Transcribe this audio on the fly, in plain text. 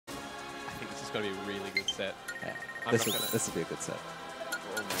going to be a really good set. Yeah. This will be a good set.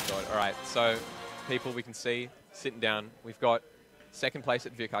 Oh my god. All right, so people we can see sitting down. We've got second place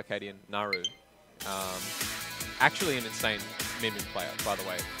at Vic Arcadian, Naru. Actually an insane Min-Min player, by the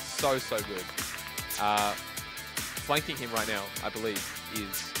way. So good. Flanking him right now, I believe,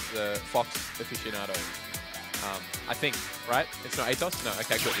 is the Fox aficionado. I think, right? It's not Atos? No,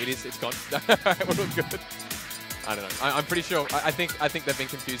 okay, good. It is, it's gone. We're all good. I don't know. I'm pretty sure. I think they've been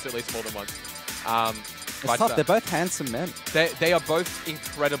confused at least more than once. It's tough. They're both handsome men. They are both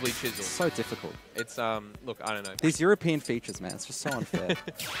incredibly chiseled. So difficult. It's look, I don't know. These European features, man, it's just so unfair.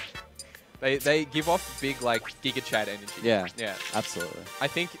 They give off big like Giga Chad energy. Yeah. Yeah. Absolutely. I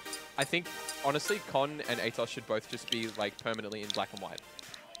think honestly, Con and Atos should both just be like permanently in black and white.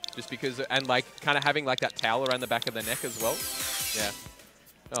 Just because, and like kind of having like that towel around the back of the neck as well. Yeah.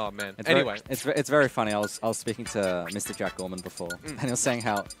 Oh man. Anyway, it's very funny. I was speaking to Mr. Jack Gorman before, and he was saying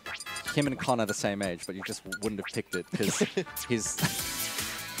how him and Con are the same age, but you just wouldn't have picked it because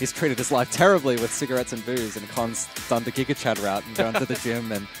he's treated his life terribly with cigarettes and booze, and Con's done the Giga Chad route and gone to the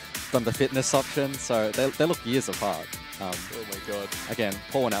gym and done the fitness option. So they look years apart. Oh my god. Again,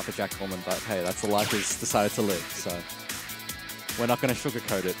 pour one out for Jack Gorman, but hey, that's the life he's decided to live. So we're not going to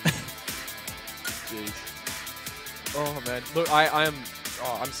sugarcoat it. Jeez. Oh man. Look, I'm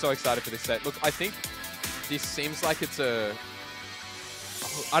so excited for this set. Look, I think this seems like it's a...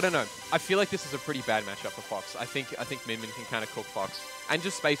 I don't know. I feel like this is a pretty bad matchup for Fox. I think Min-Min can kind of cook Fox. And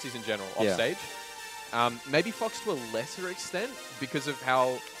just Spaces in general, off stage. Maybe Fox to a lesser extent because of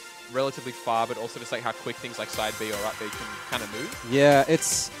how relatively far, but also just like how quick things like side B or up B can kind of move. Yeah,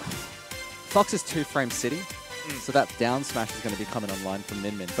 it's... Fox is 2-frame city, so that down smash is going to be coming online from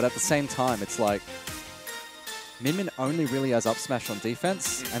Min-Min. But at the same time, it's like... Min-Min only really has up smash on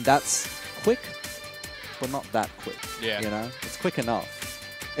defense, and that's quick, but not that quick. Yeah. You know? It's quick enough.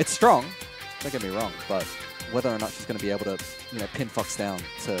 It's strong, don't get me wrong, but whether or not she's going to be able to, you know, pin Fox down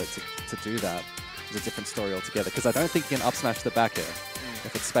to do that is a different story altogether. Because I don't think you can up smash the back air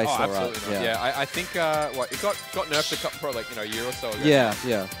if it's spaced all right. Yeah, I think what it got nerfed a couple for like a year or so ago. Yeah.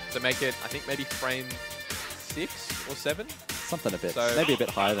 To make it, I think maybe frame 6 or 7. Something a bit, so, maybe a bit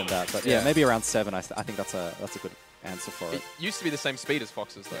higher than that, but yeah, maybe around 7. I think that's a good answer for it. It used to be the same speed as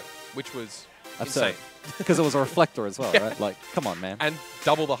Fox's though, which was that's insane. Because it was a reflector as well, right? Like, come on, man. And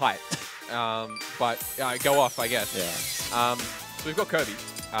double the height. But go off, I guess. Yeah. So we've got Kirby.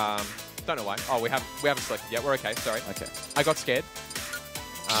 Don't know why. Oh, we haven't selected yet. We're okay. Sorry. Okay. I got scared.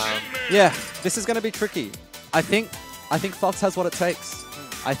 Yeah, this is going to be tricky. I think Fox has what it takes.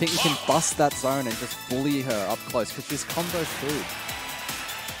 I think you can bust that zone and just bully her up close because she's combo food.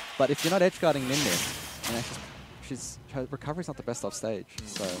 But if you're not edge guarding Min-Min, her recovery's not the best off stage.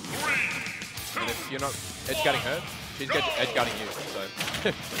 So. And if you're not edge guarding her, she's edge guarding you. So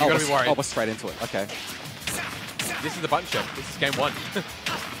you gotta be worried. Oh, we're straight into it. Okay. This is the button check. This is game 1.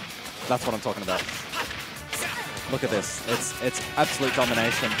 That's what I'm talking about. Look at this. It's absolute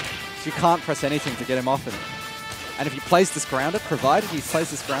domination. She can't press anything to get him off. And if he plays this grounded, provided he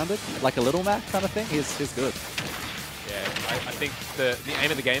plays this grounded, like a Little Mac kind of thing, he's good. Yeah, I think the aim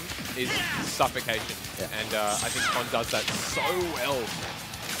of the game is suffocation. Yeah. And I think Con does that so well.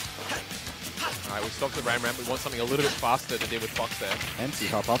 All right, we stopped the Ram. We want something a little bit faster to deal with Fox there. Empty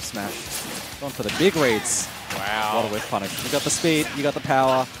hop up smash. Going for the big reads. Wow. What a whiff punish. You got the speed, you got the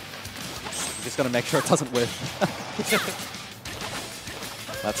power. You just got to make sure it doesn't whiff.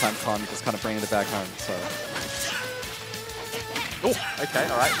 That time Con just kind of bringing it back home. So. Oh, okay,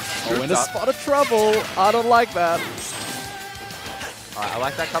 all right. Oh, in a spot of trouble. I don't like that. All right, I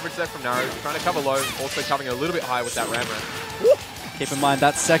like that coverage there from Naru. Trying to cover low, also covering a little bit high with that Ram. Keep in mind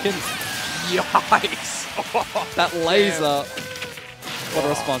that second. Yikes. That laser. What a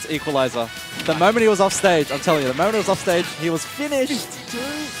response. Equalizer. The moment he was off stage, I'm telling you, the moment he was off stage, he was finished.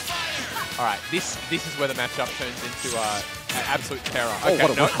 All right, this is where the matchup turns into an absolute terror. Oh, Okay,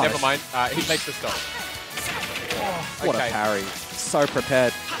 what a no, whiff never punish. mind. He makes the stop. Oh, what a parry. So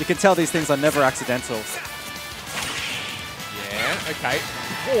prepared. You can tell these things are never accidental. Yeah, okay.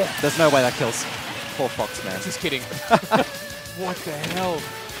 Oh, there's no way that kills. Poor Fox, man. Just kidding. What the hell?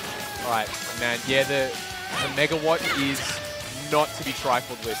 All right, man. Yeah, the megawatt is not to be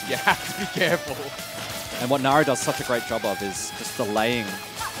trifled with. You have to be careful. And what Naru does such a great job of is just delaying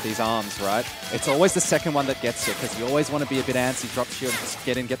these arms, right? It's always the second one that gets you because you always want to be a bit antsy, drop shield, just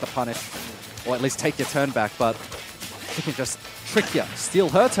get in, get the punish, or at least take your turn back. But she can just trick you, steal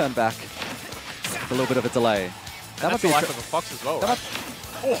her turn back with a little bit of a delay. That might be the life of a Fox as well, right?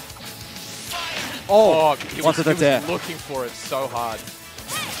 He was looking for it so hard.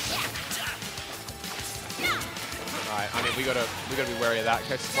 All Right. I mean, we gotta be wary of that.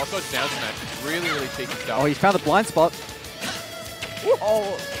 Okay, so Fox down smash. Really, really cheeky stuff. Oh, he found the blind spot.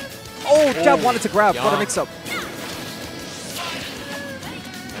 Oh, jab wanted to grab. What a mix-up.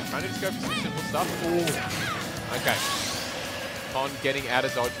 And trying to just go for some simple stuff. Ooh. Okay. Con getting out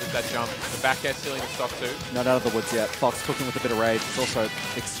of dodge with that jump. The back air stealing the stock too. Not out of the woods yet. Fox cooking with a bit of rage. It's also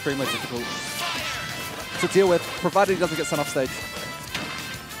extremely difficult to deal with, provided he doesn't get sent off stage.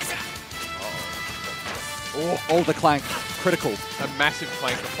 Oh, the clank. Critical. A massive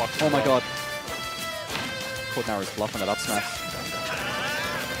clank for Fox. Oh my god. Caught Naru's bluff on that up smash.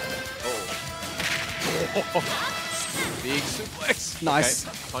 Big suplex. Nice.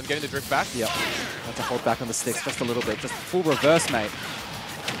 Okay. Con getting the drift back. Yep. Have to hold back on the sticks just a little bit. Just full reverse, mate.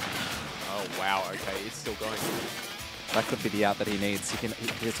 Oh, wow. Okay, it's still going. That could be the out that he needs.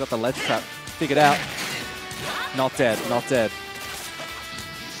 He's got the ledge trap figured out. Not dead. Not dead.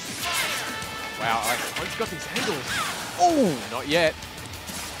 Wow, Con's got these angles. Oh! Not yet.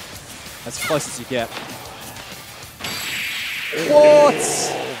 As close as you get. What?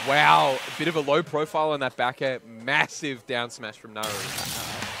 Oh, wow. A bit of a low profile on that back air. Massive down smash from Naru.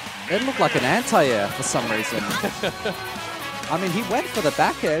 It looked like an anti-air for some reason. I mean, he went for the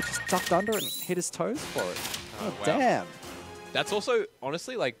back air, just ducked under and hit his toes for it. Oh, wow. damn. That's also,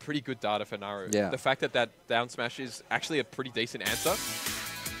 honestly, like pretty good data for Naru. Yeah. The fact that that down smash is actually a pretty decent answer.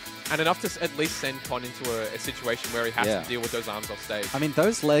 And enough to at least send Con into a situation where he has to deal with those arms off stage. I mean,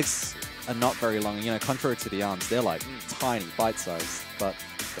 those legs are not very long. You know, contrary to the arms, they're like tiny, bite-sized. But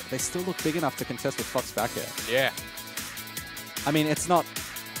they still look big enough to contest with Fox back air. Yeah. I mean, it's not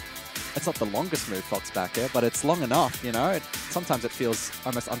the longest move, Fox back air, but it's long enough, you know? Sometimes it feels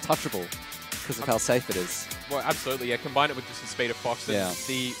almost untouchable because of how safe it is. Well, absolutely, yeah. Combine it with just the speed of Fox and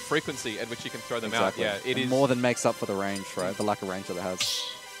the frequency at which you can throw them out. Yeah, it is more than makes up for the range, right? The lack of range that it has.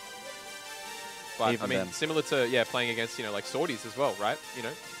 But I mean, similar to playing against like Swordies as well, right? You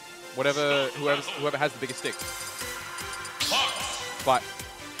know, whoever has the biggest stick. But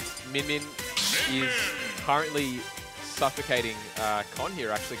Min Min is currently suffocating Con here,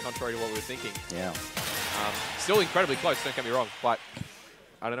 actually, contrary to what we were thinking. Yeah. Still incredibly close. Don't get me wrong, but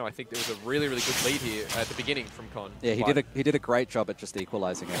I don't know. I think there was a really, really good lead here at the beginning from Con. Yeah, he did a great job at just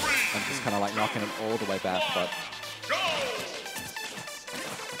equalizing it and just kind of like knocking it all the way back, but.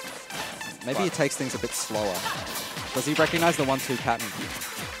 Maybe he takes things a bit slower. Does he recognize the 1-2 pattern?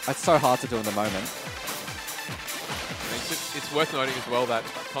 It's so hard to do in the moment. It's worth noting as well that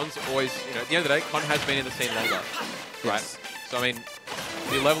Con's always, at the end of the day, Con has been in the scene longer, right? So, I mean,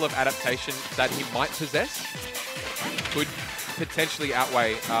 the level of adaptation that he might possess could potentially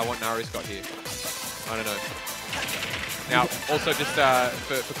outweigh what Naru's got here. I don't know. Now, also just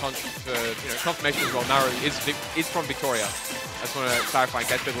for confirmation as well, Naru is from Victoria. I just want to clarify in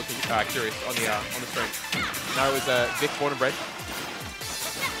case people are curious on the stream. Naru is Vic born and bred.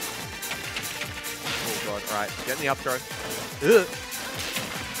 Oh god! All right, getting the up throw. Ugh.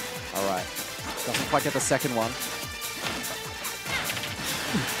 All right, doesn't quite get the second one.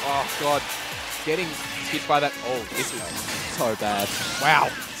 Oh god, getting hit by that. Oh, this is so bad. Wow,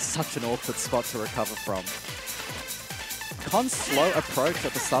 such an awkward spot to recover from. Con's slow approach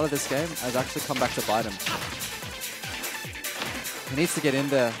at the start of this game has actually come back to bite him. He needs to get in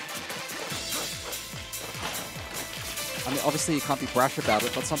there. I mean, obviously you can't be brash about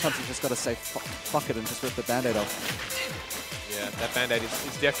it, but sometimes you just got to say fuck it and just rip the band-aid off. Yeah, that band-aid is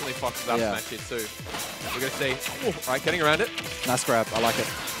definitely Fox's up smash here too. We're going to see. Ooh, all right, getting around it. Nice grab. I like it.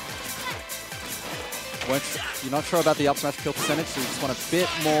 You're not sure about the up smash kill percentage, so you just want a bit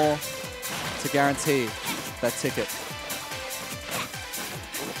more to guarantee that ticket.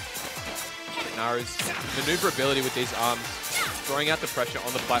 Naru's maneuverability with these arms, throwing out the pressure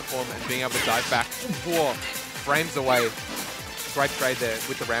on the platform and being able to dive back 4 frames away. Great trade there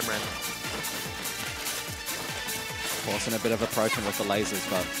with the Ram Ram. Forcing a bit of approaching with the lasers,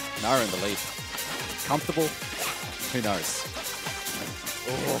 but Naru in the lead. Comfortable? Who knows?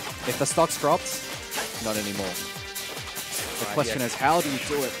 Oh. If the stock's dropped, not anymore. The question is, how do you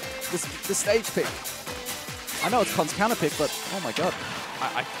do it? The stage pick. I know it's Con's counter pick, but oh my god.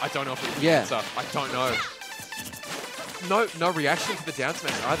 I don't know if it's up. I don't know. No reaction to the down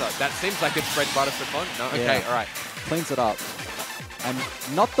smash either. That seems like it's bread and butter for Con. No, okay, all right. Cleans it up. And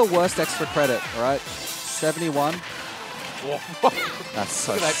not the worst extra credit, all right? 71. That's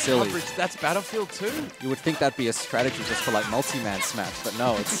so silly. Coverage. That's Battlefield 2. You would think that'd be a strategy just for like multi-man smash, but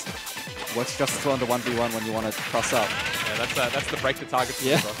no, it's works just to under 1v1 when you want to cross up. Yeah, that's the break the target.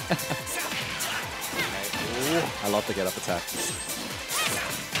 Yeah. I love the get-up attack.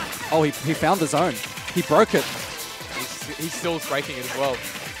 Oh, he found the zone. He broke it. He's still breaking it as well.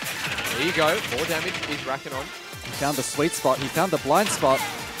 There you go. More damage he's racking on. found the sweet spot. He found the blind spot.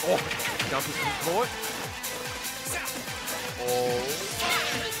 Oh, jump is caught. Oh.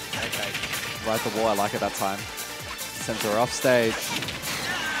 Okay. Ride the wall. I like it that time. Sends her off stage.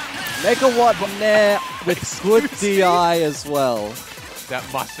 Megawatt Nair with good DI as well. That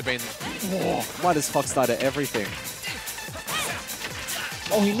must have been... Whoa. Why does Fox die to everything?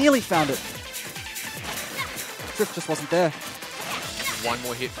 Oh, he nearly found it. Drift just wasn't there. One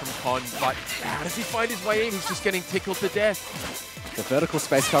more hit from Con, but how does he find his way in? He's just getting tickled to death. The vertical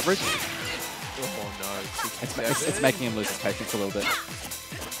space coverage. Oh no. It's making him lose his patience a little bit.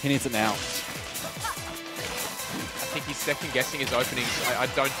 He needs it now. I think he's second guessing his openings. I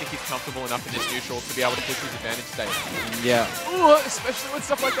don't think he's comfortable enough in this neutral to be able to push his advantage state. Yeah. Ooh, especially when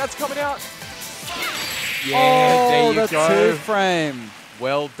stuff like that's coming out. Yeah, there you go. The 2-frame.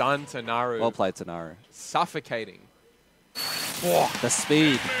 Well done to Naru. Well played to Naru. Suffocating. Oh, the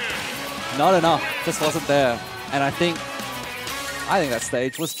speed. Not enough. Just wasn't there. And I think that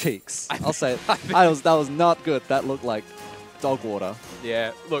stage was cheeks. I'll say it. That was not good. That looked like dog water.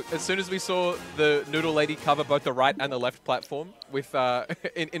 Yeah. Look, as soon as we saw the Noodle Lady cover both the right and the left platform with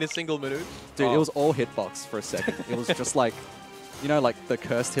in a single maneuver. Dude, it was all hitbox for a second. It was just like, you know, like the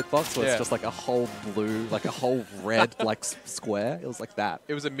cursed hitbox where it's just like a whole blue, like a whole red, like square. It was like that.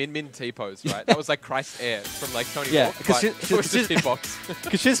 It was a Min T-pose, right? That was like Christ Air from like Tony yeah, Hawk. because it was just hitbox.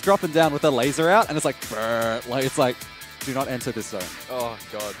 Because she's dropping down with a laser out, and it's like, brr, like it's like, do not enter this zone. Oh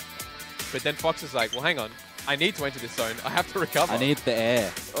god. But then Fox is like, well, hang on. I need to enter this zone. I have to recover. I need the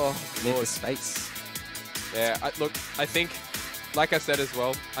air. Oh, I need the space. Yeah, look, I think, like I said as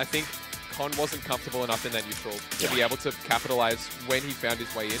well, I think Con wasn't comfortable enough in that neutral to be able to capitalize when he found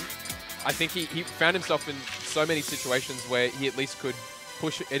his way in. I think he found himself in so many situations where he at least could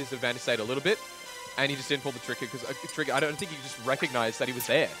push at his advantage state a little bit, and he just didn't pull the trigger because I don't think he just recognized that he was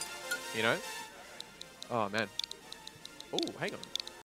there, you know? Oh, man. Oh, hang on.